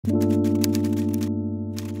I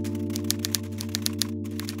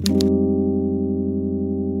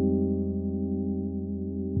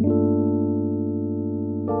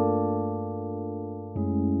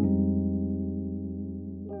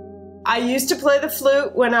used to play the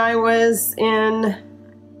flute when I was in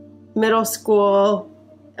middle school,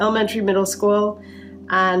 elementary, middle school,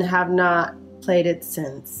 and have not played it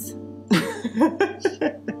since.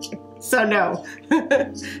 So no.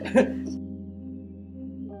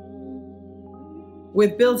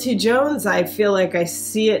 With Bill T. Jones, I feel like I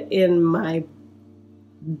see it in my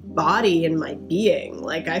body, in my being.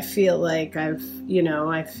 Like I feel like I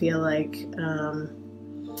feel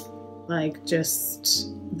like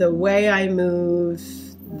just the way I move,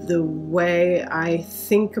 the way I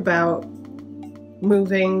think about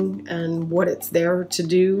moving and what it's there to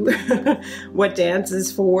do, what dance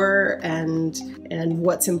is for, and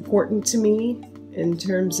what's important to me in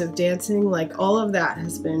terms of dancing. Like all of that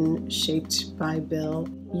has been shaped by Bill.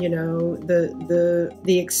 You know,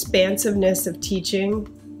 the expansiveness of teaching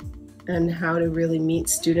and how to really meet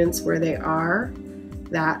students where they are,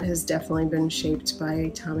 that has definitely been shaped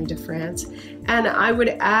by Tommy DeFrance. And I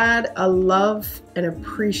would add a love and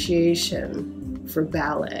appreciation for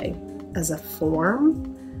ballet as a form,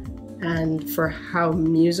 and for how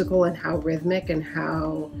musical and how rhythmic and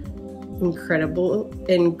how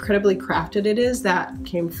incredibly crafted it is. That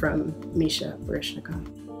came from Misha Baryshnikov.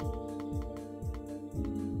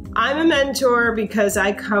 I'm a mentor because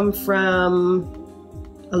I come from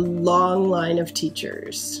a long line of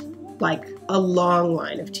teachers, like a long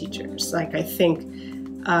line of teachers. Like I think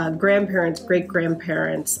grandparents,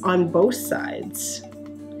 great-grandparents on both sides,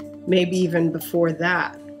 maybe even before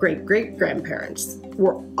that, great-great-grandparents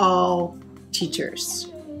were all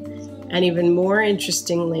teachers. And even more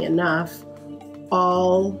interestingly enough,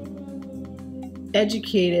 all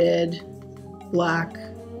educated Black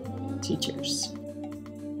teachers.